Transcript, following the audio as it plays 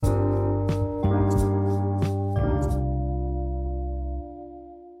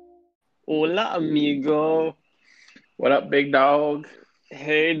Hola, amigo. What up, big dog?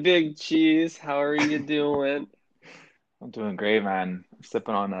 Hey, Big Cheese. How are you doing? I'm doing great, man. I'm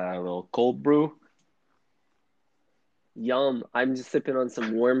sipping on a little cold brew. Yum. I'm just sipping on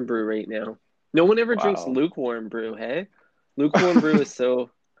some warm brew right now. No one ever drinks Wow. lukewarm brew, hey? Lukewarm brew is so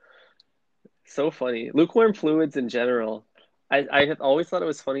funny. Lukewarm fluids in general. I have always thought it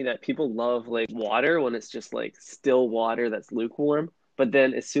was funny that people love like water when it's just like still water that's lukewarm. But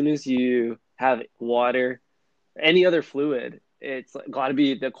then as soon as you have water, any other fluid, it's like, got to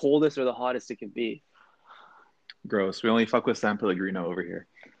be the coldest or the hottest it can be. Gross. We only fuck with San Pellegrino over here.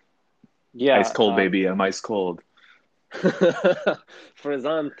 Ice Yeah, cold, baby. I'm ice cold.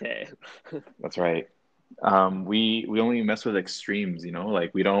 Frizzante. That's right. We only mess with extremes,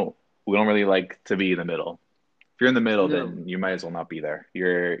 Like we don't really like to be in the middle. If you're in the middle, No, then you might as well not be there.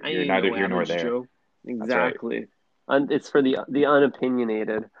 You're ain't neither no here nor average there. Joe. That's right. Exactly. It's for the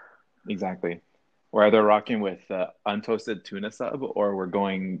unopinionated. Exactly. We're either rocking with untoasted tuna sub or we're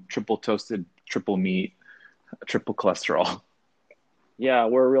going triple toasted, triple meat, triple cholesterol. Yeah,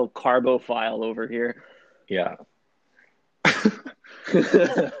 we're a real carbophile over here. Yeah. What'd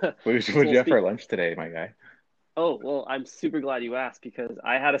Well, you have speak. for lunch today, my guy? Oh, well, I'm super glad you asked because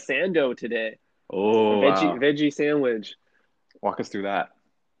I had a sando today, a Oh, wow. veggie sandwich. Walk us through that.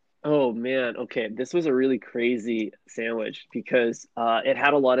 Oh man, okay, this was a really crazy sandwich because it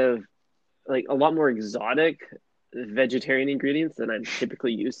had a lot of like a lot more exotic vegetarian ingredients than I'm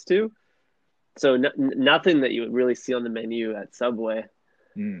typically used to. So nothing that you would really see on the menu at Subway.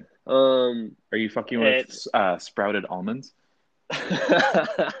 Mm. Um, Are you fucking with it. sprouted almonds?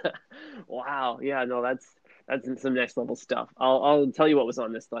 Wow, yeah, no, that's some next level stuff. I'll tell you what was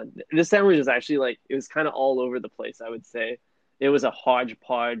on this one. This sandwich is actually like it was kind of all over the place. I would say it was a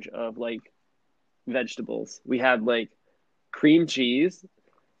hodgepodge of like vegetables. We had like cream cheese,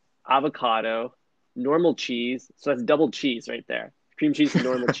 avocado, normal cheese. So that's double cheese right there. Cream cheese and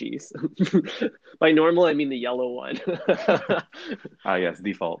normal cheese. By normal, I mean the yellow one. Ah, yes,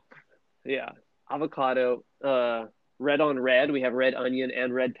 default. Yeah. Avocado, red on red. We have red onion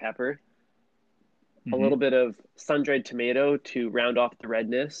and red pepper. A little Hmm. bit of sun-dried tomato to round off the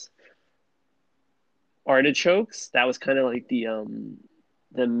redness. Artichokes. That was kind of like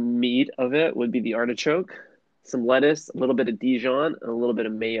the meat of it would be the artichoke. Some lettuce, a little bit of Dijon, and a little bit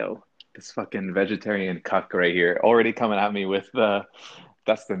of mayo. This fucking vegetarian cuck right here, already coming at me with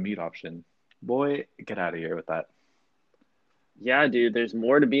that's the meat option. Boy, get out of here with that. Yeah, dude, there's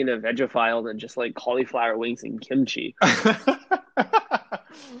more to being a vegophile than just like cauliflower wings and kimchi.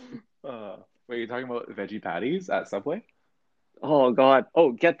 Wait, you're talking about veggie patties at Subway? Oh God.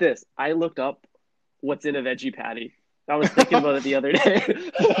 Oh, get this. I looked up what's in a veggie patty. I was thinking about it the other day.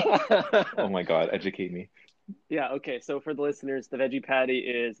 Oh my God, educate me. Yeah, okay. So for the listeners, the veggie patty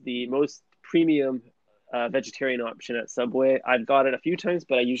is the most premium vegetarian option at Subway. I've got it a few times,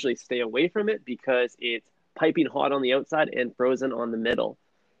 but I usually stay away from it because it's piping hot on the outside and frozen on the middle,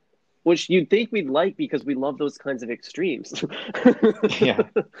 which you'd think we'd like because we love those kinds of extremes. Yeah.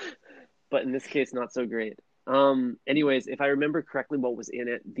 But in this case, not so great. Anyways, if I remember correctly, what was in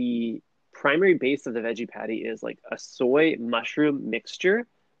it, the primary base of the veggie patty is like a soy mushroom mixture,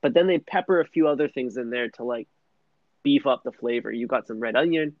 but then they pepper a few other things in there to like beef up the flavor. You got some red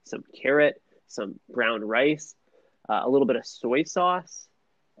onion, some carrot, some brown rice, a little bit of soy sauce,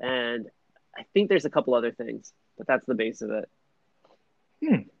 and I think there's a couple other things, but that's the base of it.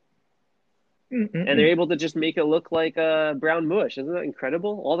 Hmm. And they're Mm-mm-mm. able to just make it look like a brown mush. Isn't that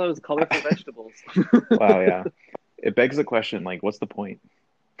incredible? All those colorful vegetables. Wow, yeah. It begs the question, like, what's the point?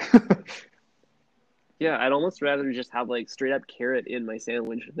 Yeah, I'd almost rather just have like straight up carrot in my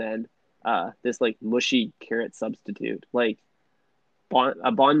sandwich than this like mushy carrot substitute. Like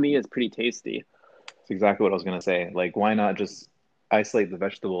a banh mi is pretty tasty. It's exactly what I was gonna say. Like, why not just isolate the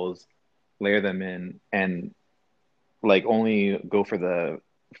vegetables, layer them in, and like only go for the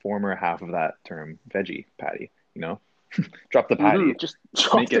former half of that term, veggie patty, you know? Drop the patty. Just Just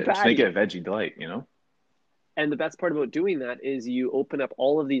chop make the it patty. a veggie delight? And the best part about doing that is you open up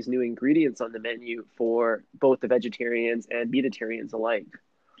all of these new ingredients on the menu for both the vegetarians and vegetarians alike.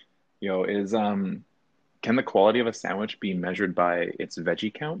 Is can the quality of a sandwich be measured by its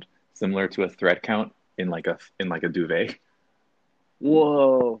veggie count, similar to a thread count in like a duvet?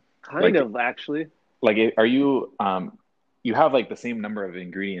 Whoa, kind Like of actually. are you you have like the same number of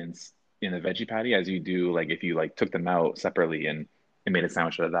ingredients in a veggie patty as you do like if you like took them out separately and made a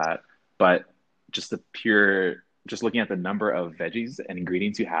sandwich out of that. But just looking at the number of veggies and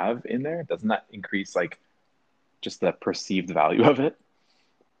ingredients you have in there, doesn't that increase like just the perceived value of it?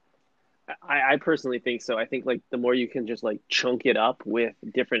 I personally think so. I think like the more you can just like chunk it up with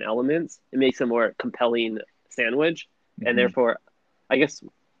different elements, it makes a more compelling sandwich, and Hmm. therefore, I guess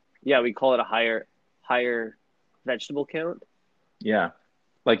yeah, we call it a higher vegetable count. Yeah.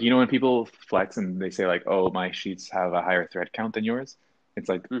 Like, when people flex and they say like, "Oh, my sheets have a higher thread count than yours." It's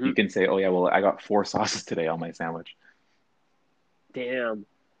like you Hmm. can say, "Oh yeah, well, I got four sauces today on my sandwich." Damn.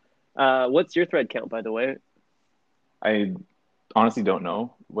 What's your thread count, by the way? I honestly don't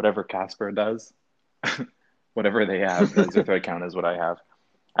know. Whatever Casper does, whatever they have as their thread count is what I have.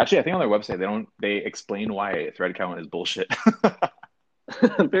 Actually, I think on their website they explain why thread count is bullshit.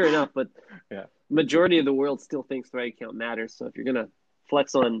 Fair enough, but Yeah, majority of the world still thinks thread count matters. So if you're gonna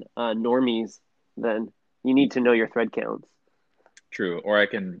flex on normies, then you need to know your thread counts. true. Or I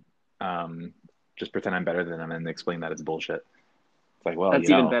can um just pretend I'm better than them and explain that it's bullshit. It's like, well, That's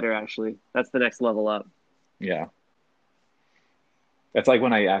even better, actually. That's the next level up. yeah. It's like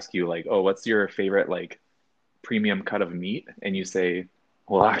when I ask you like, "Oh, what's your favorite like premium cut of meat?" and you say,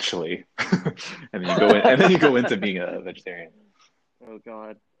 "Well, actually," and then you go into being a vegetarian. Oh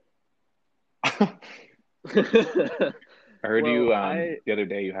God. I heard Well, you I the other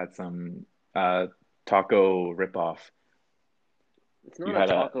day you had some uh taco ripoff. it's You not a had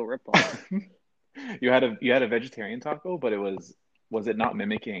a taco ripoff. you had a vegetarian taco, but was it not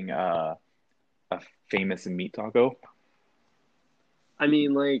mimicking a famous meat taco? I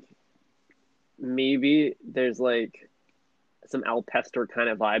mean, like maybe there's like some al pesto kind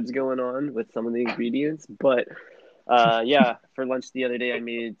of vibes going on with some of the ingredients, but yeah, for lunch the other day I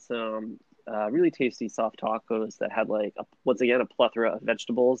made some really tasty soft tacos that had like once again a plethora of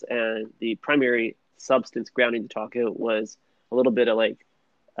vegetables, and the primary substance grounding the taco was a little bit of like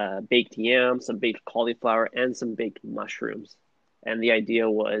baked yam, some baked cauliflower, and some baked mushrooms. And the idea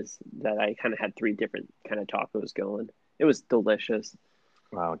was that I kind of had three different kind of tacos going. It was delicious.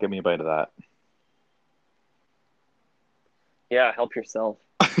 Wow, give me a bite of that. Yeah, help yourself.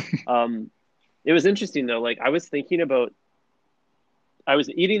 Um, it was interesting though. Like I was eating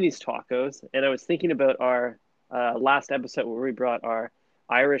these tacos, and I was thinking about our last episode where we brought our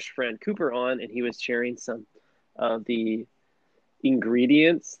Irish friend Cooper on, and he was sharing some of the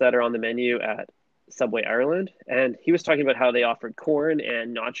ingredients that are on the menu at Subway Ireland, and he was talking about how they offered corn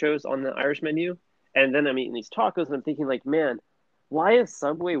and nachos on the Irish menu. And then I'm eating these tacos, and I'm thinking like, man, why is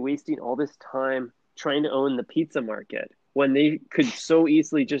Subway wasting all this time trying to own the pizza market when they could so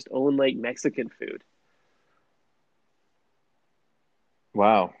easily just own like Mexican food?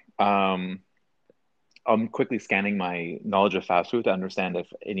 Wow. I'm quickly scanning my knowledge of fast food to understand if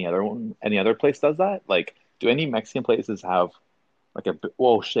any other place does that. Like, do any Mexican places have like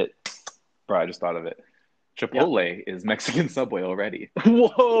whoa, shit, bro, I just thought of it. Yeah. Chipotle is Mexican Subway already.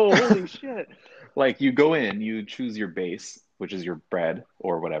 Whoa! Holy shit! Like, you go in, you choose your base, which is your bread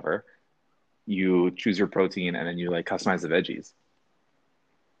or whatever. You choose your protein, and then you like customize the veggies.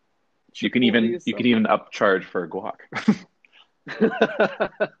 Chipotle is You can even Subway. upcharge for guac.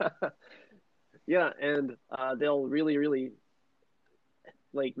 Yeah, and they'll really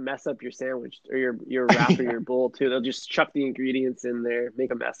like mess up your sandwich or your wrap or Yeah. your bowl too. They'll just chuck the ingredients in there,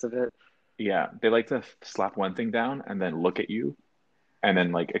 make a mess of it. Yeah, they like to slap one thing down and then look at you and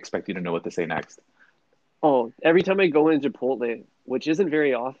then like expect you to know what to say next. Oh, every time I go into Chipotle, which isn't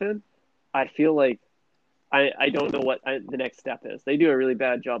very often, I feel like I don't know what the next step is. They do a really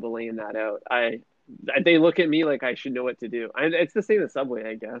bad job of laying that out. They look at me like I should know what to do. It's the same as Subway,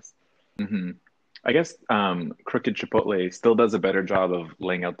 I guess. Hmm. I guess Crooked Chipotle still does a better job of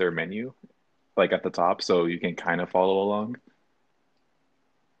laying out their menu like at the top so you can kind of follow along.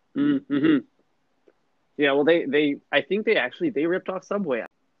 Mm-hmm. Yeah, well, they I think they ripped off Subway.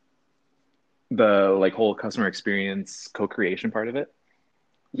 The like whole customer experience co-creation part of it,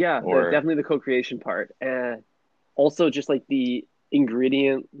 Yeah, the or definitely the co-creation part, and also just like the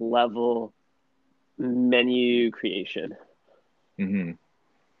ingredient level menu creation. mhm.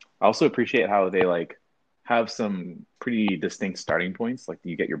 I also appreciate how they like have some pretty distinct starting points. Like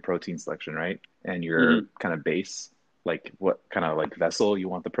you get your protein selection, right? And your Hmm. kind of base, like what kind of like vessel you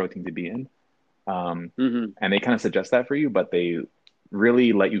want the protein to be in. Um, Hmm. and they kind of suggest that for you, but they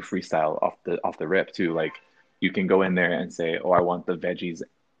really let you freestyle off the rip too. Like you can go in there and say, "Oh, I want the veggies,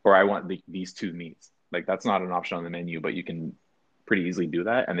 or I want these two meats." Like that's not an option on the menu, but you can pretty easily do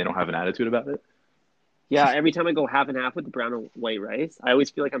that, and they don't have an attitude about it. Yeah, every time I go half and half with the brown and white rice, I always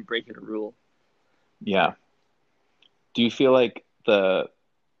feel like I'm breaking a rule. Yeah. Do you feel like the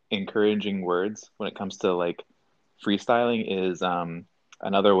encouraging words when it comes to like freestyling is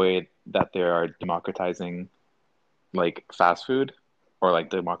another way that they are democratizing like fast food or like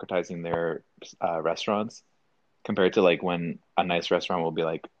democratizing their restaurants compared to like when a nice restaurant will be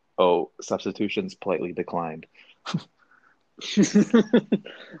like, Oh, substitutions politely declined.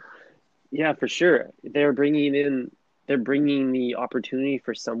 Yeah, for sure. They're bringing the opportunity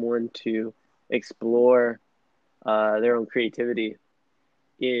for someone to explore their own creativity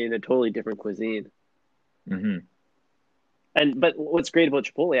in a totally different cuisine. Hmm. But what's great about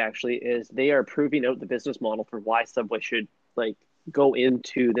Chipotle actually is they are proving out the business model for why Subway should like go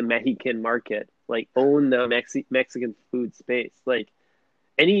into the Mexican market, like own the Mexican food space. Like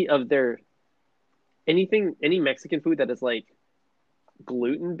any of their any Mexican food that is like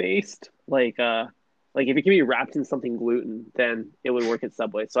gluten based, like if it can be wrapped in something gluten, then it would work at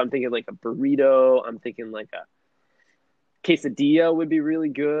Subway. So I'm thinking like a burrito. I'm thinking like a quesadilla would be really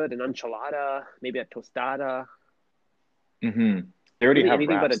good, an enchilada, maybe a tostada, Hmm. They already really have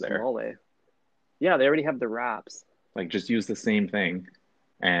anything but wraps a there. tamale. Yeah, they already have the wraps. Like just use the same thing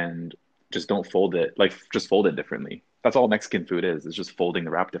and just don't fold it. Like just fold it differently. That's all Mexican food is. It's just folding the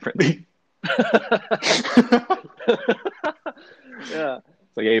wrap differently. Yeah,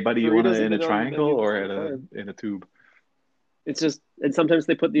 It's like, hey, buddy, you want it burritos have in a been on the triangle menu this or whole time. in a tube? It's just, and sometimes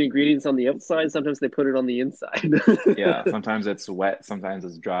they put the ingredients on the outside, sometimes they put it on the inside. Yeah, sometimes it's wet, sometimes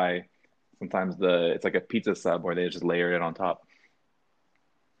it's dry, sometimes the it's like a pizza sub where they just layer it on top.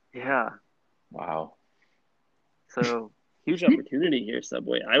 Yeah, Wow. so huge opportunity here,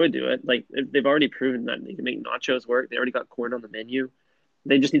 Subway. I would do it. Like they've already proven that they can make nachos work. They already got corn on the menu.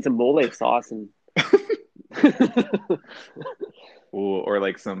 They just need some mole sauce and Or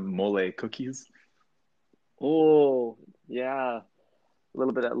like some mole cookies. oh yeah, a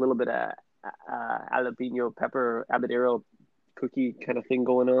little bit of jalapeno pepper habanero cookie kind of thing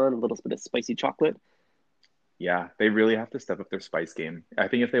going on. A little bit of spicy chocolate. Yeah, they really have to step up their spice game. I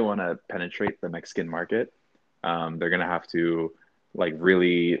think if they want to penetrate the Mexican market, they're gonna have to like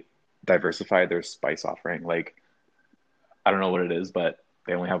really diversify their spice offering. Like I don't know what it is, but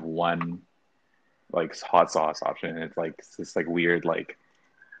they only have one like hot sauce option. And it's this like weird like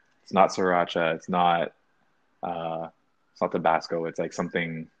it's not sriracha, it's not Tabasco. It's like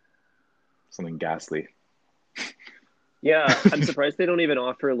something ghastly. Yeah, I'm surprised they don't even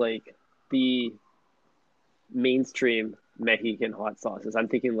offer like the mainstream Mexican hot sauces. I'm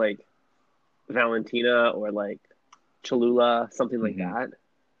thinking like Valentina or like Cholula, something like Hmm. that.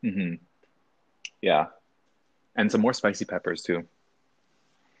 Hmm. Yeah, and some more spicy peppers too.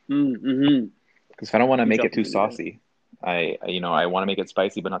 Mm-hmm. Because if I don't want to Huge make it too opportunity there. saucy, I want to make it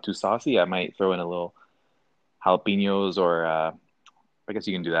spicy but not too saucy. I might throw in a little jalapenos or I guess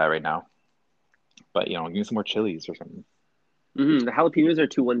you can do that right now. But give me some more chilies or something. Mm-hmm. The jalapenos are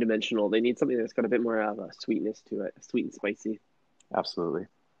too one-dimensional. They need something that's got a bit more of a sweetness to it, sweet and spicy. Absolutely.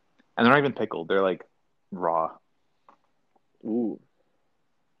 And they're not even pickled. They're like raw. Ooh,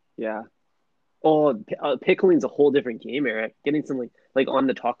 yeah. Oh, pickling's a whole different game, Eric. Getting some like on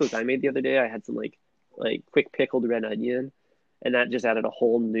the tacos I made the other day, I had some like quick pickled red onion, and that just added a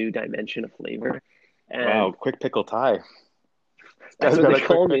whole new dimension of flavor. Wow, And quick pickle Thai. This that's guy's what got they a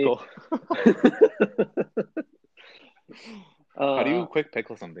quick call me. pickle. How do you uh, quick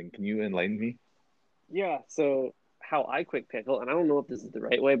pickle something? Can you enlighten me? yeah. So how I quick pickle, and I don't know if this is the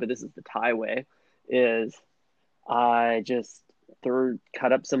right way, but this is the Thai way, is I just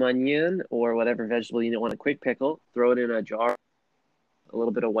cut up some onion or whatever vegetable you don't want to quick pickle, throw it in a jar, a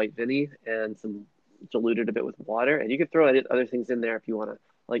little bit of white vinny and some diluted a bit with water, and you can throw other things in there if you want to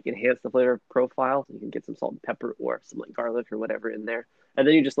like enhance the flavor profile. You can get some salt and pepper or some like garlic or whatever in there, and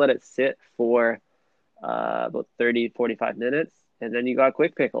then you just let it sit for about 30, 45 minutes, and then you got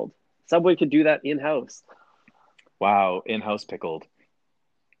quick pickled. Subway could do that in house. Wow, in-house pickled.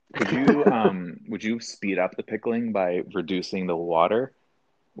 Would you speed up the pickling by reducing the water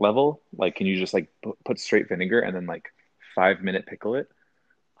level? Like, can you just like put straight vinegar and then like 5 minute pickle it?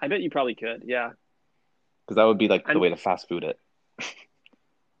 I bet you probably could. Yeah, Because that would be like the I'm. way to fast food it.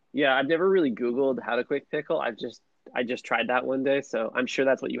 Yeah, I've never really Googled how to quick pickle. I just tried that one day, so I'm sure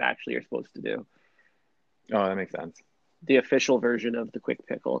that's what you actually are supposed to do. Oh, that makes sense. The official version of the quick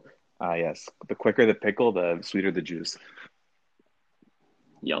pickle. Ah, yes. The quicker the pickle, the sweeter the juice.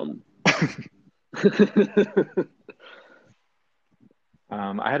 Yum.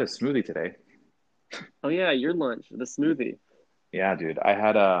 I had a smoothie today. Oh yeah, your lunch, the smoothie. Yeah, dude. I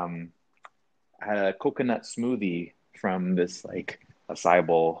had a coconut smoothie from this like acai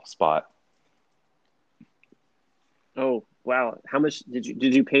bowl spot. Oh wow, how much did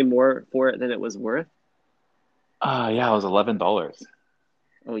you pay more for it than it was worth? Ah, yeah, it was $11.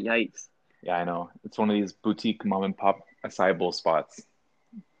 Oh yikes. Yeah, I know. It's one of these boutique mom and pop acai bowl spots.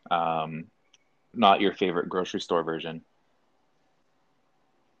 Um, Not your favorite grocery store version.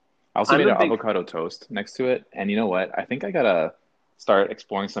 I also I'm made a an big avocado toast next to it, and you know what? I think I got a start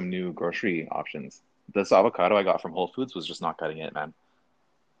exploring some new grocery options. This avocado I got from Whole Foods was just not cutting it, man.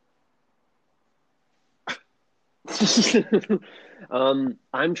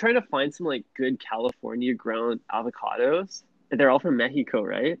 I'm trying to find some like good California grown avocados. They're all from Mexico,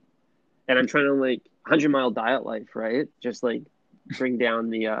 right? And I'm trying to like 100 mile diet life, right? Just like bring down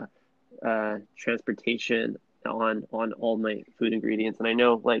the transportation on all my food ingredients. And I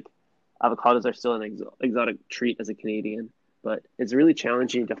know like avocados are still an exotic treat as a Canadian, but it's really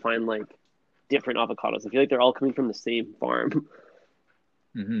challenging to find like different avocados. I feel like they're all coming from the same farm.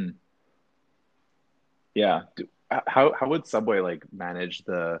 Hmm. Yeah. How would Subway like manage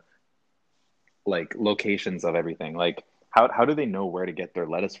the like locations of everything? Like how do they know where to get their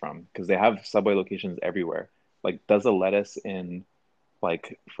lettuce from? Because they have Subway locations everywhere. Like, does a lettuce in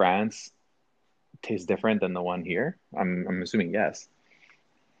like France taste different than the one here? I'm assuming yes.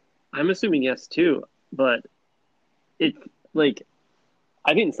 I'm assuming yes too, but it like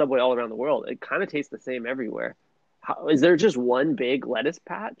I've eaten Subway all around the world. It kind of tastes the same everywhere. Is there just one big lettuce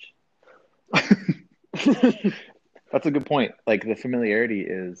patch? That's a good point. Like the familiarity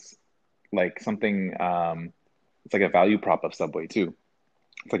is like something it's like a value prop of Subway too.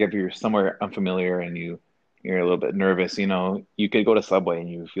 It's like if you're somewhere unfamiliar and you're a little bit nervous, you could go to Subway and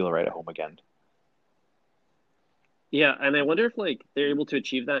you feel right at home again. Yeah, and I wonder if like they're able to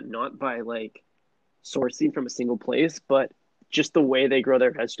achieve that not by like sourcing from a single place, but just the way they grow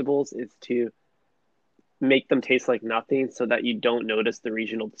their vegetables is to make them taste like nothing so that you don't notice the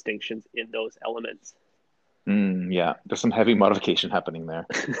regional distinctions in those elements. Yeah, there's some heavy modification happening there.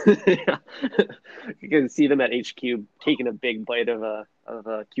 Yeah. You can see them at HQ taking a big bite of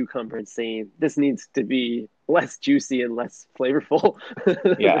a cucumber and saying, "This needs to be less juicy and less flavorful."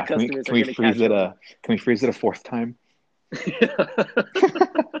 The Yeah, can we customers can are we going to freeze catch it on. a can we freeze it a fourth time?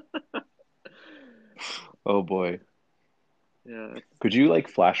 Oh boy. Yeah, Could you like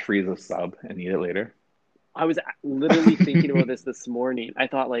flash freeze a sub and eat it later? I was literally thinking about this morning. I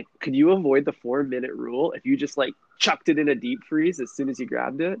thought, like, could you avoid the 4 minute rule if you just like chucked it in a deep freeze as soon as you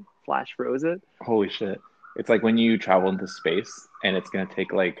grabbed it, flash froze it? Holy shit. It's like when you travel into space and it's gonna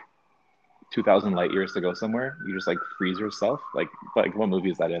take like 2000 light years to go somewhere, you just like freeze yourself. Like what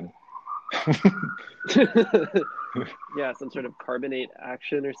movie is that in? Yeah, some sort of carbonate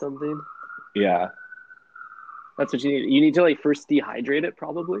action or something. Yeah. That's what you need. You need to like first dehydrate it,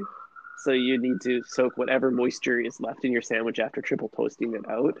 probably. So you need to soak whatever moisture is left in your sandwich after triple toasting it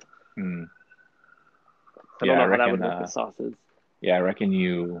out. Mm. I Yeah, don't I know how that reckon would work with sauces. yeah, I reckon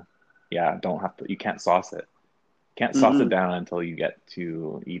yeah, don't have to you can't sauce it. Can't sauce it Hmm. down until you get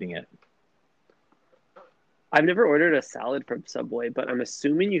to eating it. I've never ordered a salad from Subway, but I'm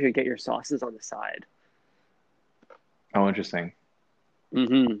assuming you could get your sauces on the side. Oh, interesting.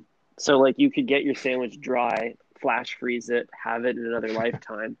 Hmm. So like you could get your sandwich dry, flash freeze it, have it in another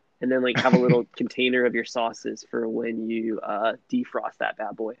lifetime, and then like have a little container of your sauces for when you defrost that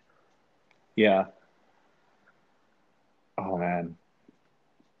bad boy. Yeah. Oh man.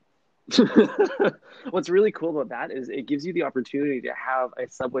 What's really cool about that is it gives you the opportunity to have a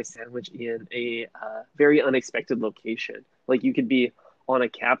Subway sandwich in a very unexpected location. Like you could be on a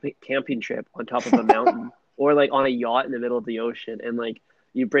camping trip on top of a mountain, or like on a yacht in the middle of the ocean, and like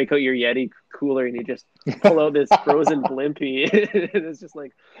you break out your Yeti cooler and you just pull out this frozen blimpie. And it's just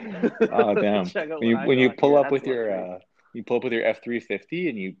like, Oh damn. check out When what you I when you got pull here. up That's with luxury. you pull up with your F-350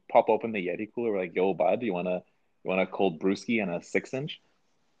 and you pop open the Yeti cooler, we're like, yo, bud, you want a cold brewski and a 6 inch?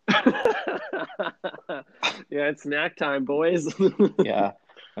 Yeah, it's snack time, boys. Yeah.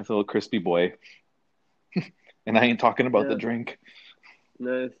 That's a little crispy boy. And I ain't talking about the Yeah, drink.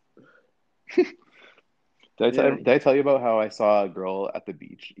 nice. Yeah. Did I tell you about how I saw a girl at the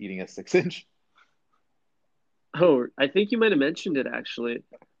beach eating a 6 inch? Oh, I think you might have mentioned it actually.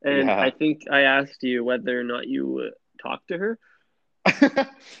 And I Yeah. think I asked you whether or not you would talk to her.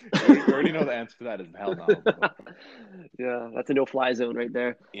 You already know the answer to that is hell no. But Yeah, that's a no-fly zone right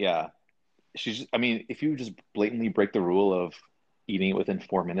there. yeah, I mean, if you just blatantly break the rule of eating it within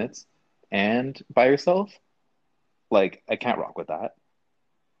 4 minutes and by yourself, like I can't rock with that.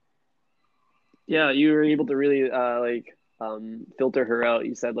 Yeah, you were able to really filter her out.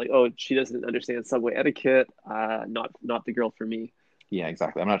 You said like, "Oh, she doesn't understand subway etiquette. Not the girl for me." Yeah,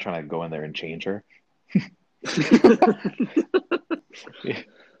 exactly. I'm not trying to go in there and change her.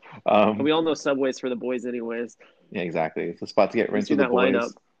 Um, We all know Subway's for the boys anyways. yeah, exactly. It's a spot to get You rinsed see with the that lineup.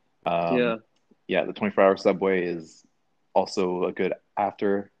 boys. Um, Yeah. yeah, the 24-hour subway is also a good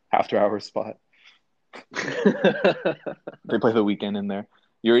after hour spot. They play the weekend in there.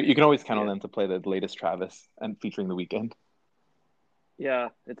 You can always count on Yeah. them to play the latest Travis and featuring the weekend. Yeah,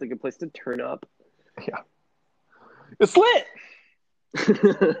 it's a good place to turn up. Yeah, it's lit.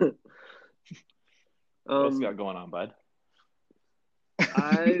 What else you Um, got going on, bud?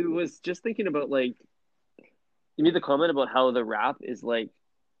 I was just thinking about like you made the comment about how the wrap is like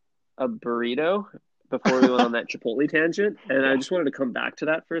a burrito before we went on that Chipotle tangent, and I Yeah. just wanted to come back to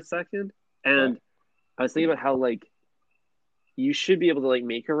that for a second. Okay. And I was thinking about how like you should be able to like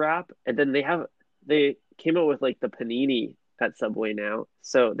make a wrap, and then they came out with like the panini at Subway now.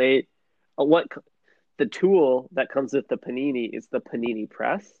 So they what the tool that comes with the panini is the panini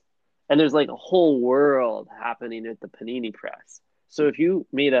press, and there's like a whole world happening at the panini press. So if you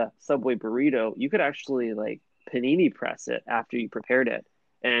made a Subway burrito, you could actually like panini press it after you prepared it,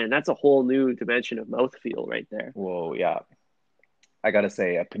 and that's a whole new dimension of mouthfeel right there. Whoa, yeah. I gotta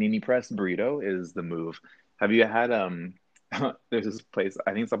say, a panini press burrito is the move. Have you had there's this place,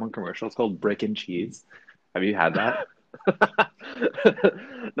 I think it's up on commercial, it's called Brick and Cheese. Have you had that?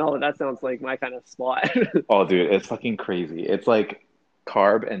 No, that sounds like my kind of spot. Oh, dude, it's fucking crazy. It's like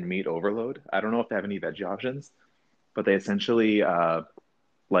carb and meat overload. I don't know if they have any veggie options, but they essentially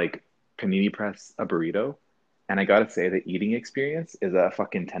like panini press a burrito. And I gotta say, the eating experience is a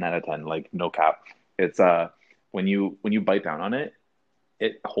fucking 10 out of 10, like no cap. It's when you bite down on it,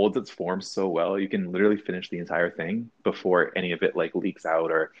 it holds its form so well. You can literally finish the entire thing before any of it like leaks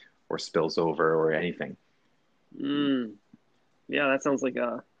out or spills over or anything. Mm, yeah, that sounds like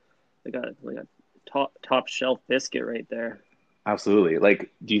a top shelf biscuit right there. Absolutely.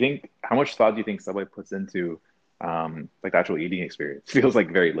 Like, do you think how much thought do you think Subway puts into like the actual eating experience? Feels like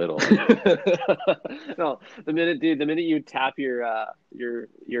very little. No, the minute you tap your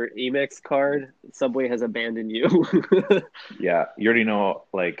Amex card, Subway has abandoned you. Yeah, you already know.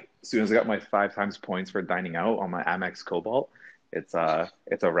 Like, as soon as I got my 5 times points for dining out on my Amex Cobalt, it's a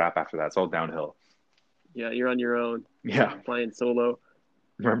wrap after that. It's all downhill. Yeah, you're on your own. Yeah. Flying solo.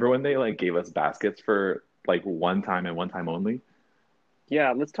 Remember when they like gave us baskets for like one time and one time only?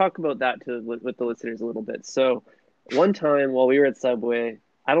 Yeah, let's talk about that with the listeners a little bit. So, one time while we were at Subway,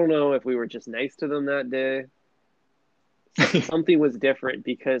 I don't know if we were just nice to them that day. Something was different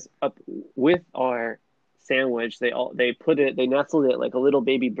because up with our sandwich, they nestled it like a little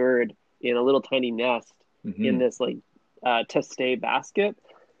baby bird in a little tiny nest in hmm this like to stay basket.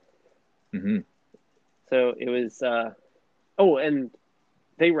 hmm So it was oh, and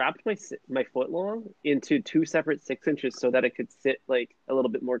they wrapped my foot long into two separate 6 inches so that it could sit like a little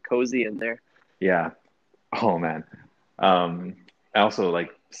bit more cozy in there. Yeah. Oh man. Um, I also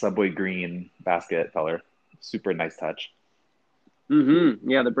like Subway green basket color. Super nice touch. Mm-hmm.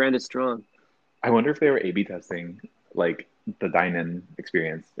 Yeah, the brand is strong. I wonder if they were A/B testing like the dine-in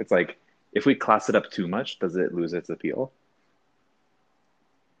experience. It's like if we class it up too much, does it lose its appeal?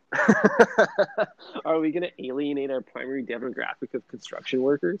 Are we going to alienate our primary demographic of construction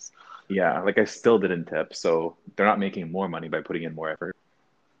workers? Yeah, like I still didn't tip, so they're not making more money by putting in more effort.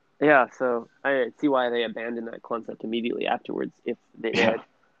 Yeah, so I see why they abandoned that concept immediately afterwards, if they Yeah. did.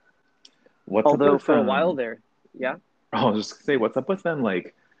 What's up Although with for a while there, yeah. I'll just say what's up with them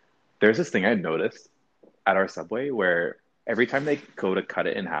like there's this thing I noticed at our Subway where every time they go to cut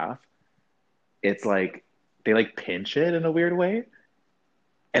it in half, it's like they like pinch it in a weird way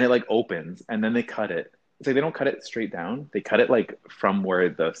and it like opens and then they cut it. It's like they don't cut it straight down. They cut it like from where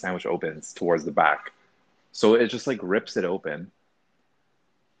the sandwich opens towards the back. So it just like rips it open.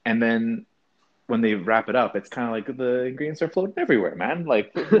 And then when they wrap it up, it's kind of like the ingredients are floating everywhere, man.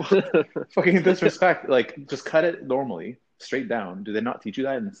 Like fucking disrespect. Like just cut it normally, straight down. Do they not teach you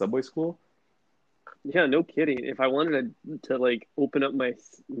that in Subway school? Yeah, no kidding. If I wanted to like open up my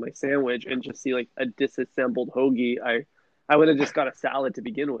sandwich and just see like a disassembled hoagie, I would have just got a salad to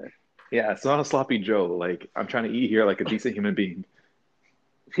begin with. Yeah, it's not a sloppy Joe. Like I'm trying to eat here like a decent human being.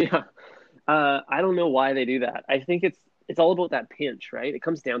 Yeah. I don't know why they do that. I think it's all about that pinch, right? It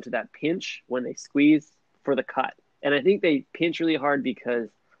comes down to that pinch when they squeeze for the cut, and I think they pinch really hard because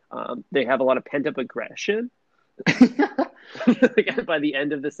they have a lot of pent up aggression by the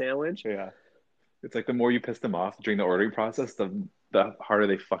end of the sandwich. Yeah. It's like the more you piss them off during the ordering process, the harder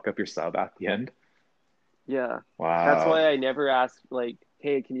they fuck up your sub at the end. Yeah, that's Wow. why I never ask like,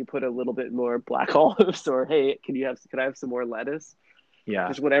 "Hey, can you put a little bit more black olives?" or "Hey, could I have some more lettuce?" Yeah.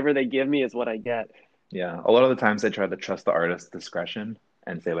 Just whatever they give me is what I get. Yeah. A lot of the times I try to trust the artist's discretion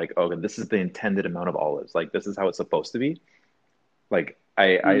and say like, oh, this is the intended amount of olives. Like this is how it's supposed to be. Like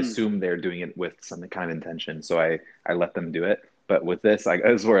I Mm. assume they're doing it with some kind of intention, so I let them do it. But with this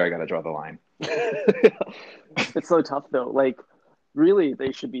is where I gotta draw the line. It's so tough though. Like, really,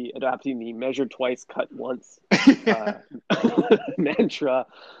 they should be adopting the measure twice, cut once uh, mantra.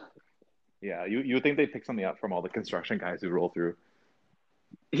 Yeah, you would think they'd pick something up from all the construction guys who roll through.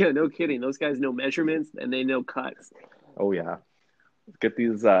 Yeah, no kidding. Those guys know measurements and they know cuts. Oh yeah. Get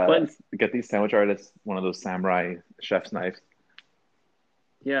these But get these sandwich artists one of those samurai chef's knives.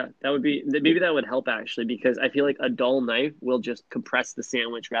 yeah, that would be maybe that would help actually because I feel like a dull knife will just compress the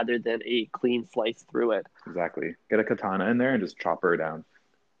sandwich rather than a clean slice through it. Exactly. Get a katana in there and just chop her down.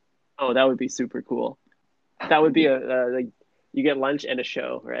 Oh, that would be super cool. That would be a like you get lunch and a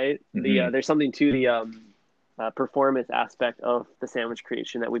show, right? Hmm. There's something to the performance aspect of the sandwich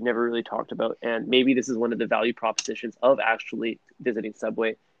creation that we've never really talked about, and maybe this is one of the value propositions of actually visiting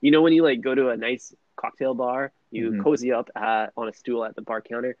Subway. You know, when you like go to a nice cocktail bar, you Hmm. cozy up on a stool at the bar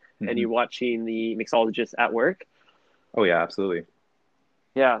counter, and Hmm. you're watching the mixologist at work. Oh yeah, absolutely.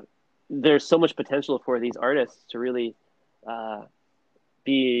 Yeah, there's so much potential for these artists to really uh,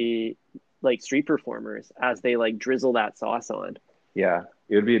 be like street performers as they like drizzle that sauce on. Yeah,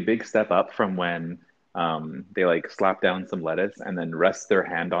 it would be a big step up from when they like slap down some lettuce and then rest their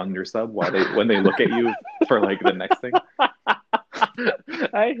hand on your sub while they when they look at you for like the next thing.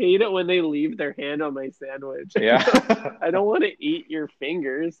 I hate it when they leave their hand on my sandwich. Yeah. I don't want to eat your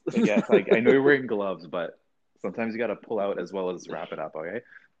fingers. Like yeah, it's like I know you're wearing gloves, but sometimes you got to pull out as well as wrap it up, okay?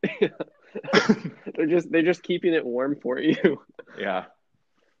 They're just keeping it warm for you. Yeah.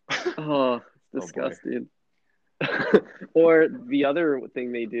 Oh, it's Oh boy. disgusting. Or the other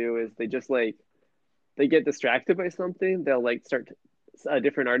thing they do is they just like they get distracted by something. They'll like start a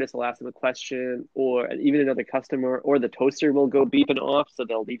different artist will ask them a question, or even another customer, or the toaster will go beeping off, so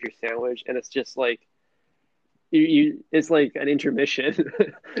they'll leave your sandwich, and it's just like it's like an intermission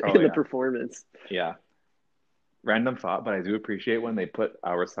Oh in the yeah. performance. Yeah. Random thought, but I do appreciate when they put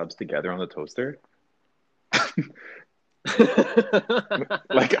our subs together on the toaster.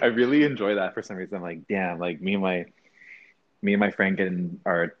 Like I really enjoy that for some reason. I'm like, damn, like me and my friend getting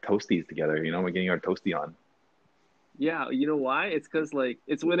our toasties together, we're getting our toasty on. Yeah, you know why? It's because like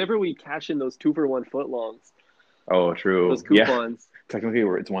it's whenever we cash in those 2 for 1 footlongs, Oh, those true. Yeah. coupons. Technically,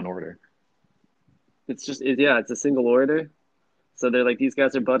 it's one order. Yeah, it's a single order. So they're like, these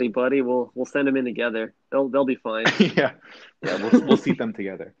guys are buddy buddy. We'll send them in together. They'll be fine. Yeah. Yeah, we'll seat them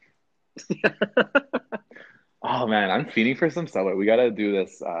together. Oh man, I'm feeding for some Subway. We gotta do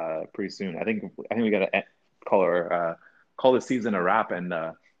this pretty soon. I think we gotta call the season a wrap and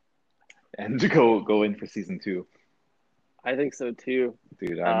go in for season two. I think so too.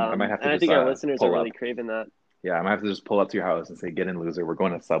 Dude, I might have to And I just think our listeners are pull really up. craving that. Yeah, I might have to just pull up to your house and say, "Get in, loser. We're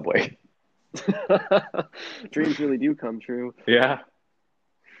going to Subway." Dreams really do come true. Yeah.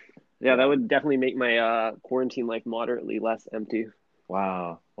 Yeah, that Yeah. would definitely make my quarantine life moderately less empty.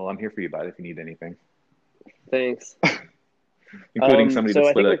 Wow. Well, I'm here for you, bud, if you need anything, Thanks. including somebody to So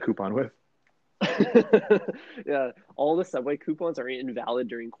I split think a we're coupon with. yeah, all the Subway coupons are invalid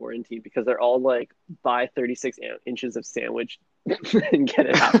during quarantine because they're all like buy 36 inches of sandwich and get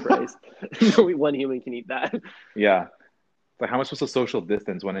it half price. Only one human can eat that. Yeah. Like, how am I supposed to social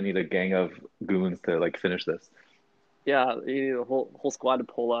distance when I need a gang of goons to like finish this? Yeah, you need a whole squad to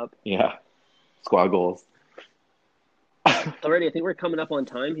pull up. Yeah. Squad goals. Alrighty, I think we're coming up on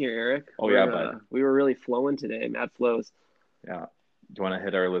time here, Eric. Oh yeah, bud. We were really flowing today, mad flows. Yeah. Do you want to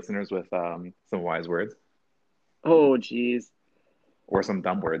hit our listeners with some wise words Oh, geez, or some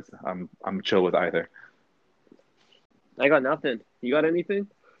dumb words? I'm chill with either. I got nothing. You got anything?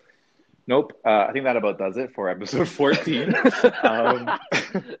 Nope. I think that about does it for episode 14. Um,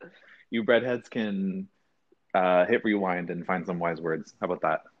 you breadheads can hit rewind and find some wise words. How about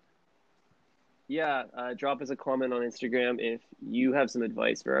that? Yeah, drop us a comment on Instagram if you have some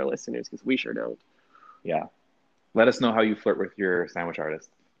advice for our listeners because we sure don't. Yeah. Let us know how you flirt with your sandwich artist.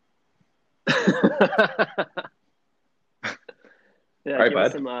 All Yeah, right, give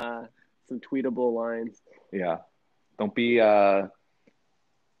us bud. some tweetable lines. Yeah. Don't be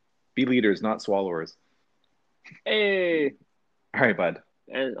leaders, not swallowers. Hey, All right, bud.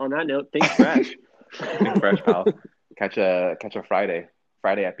 and on that note, think fresh. Think fresh, pal. Catch a Friday.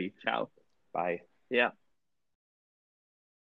 Friday epi. Ciao. Bye. Yeah.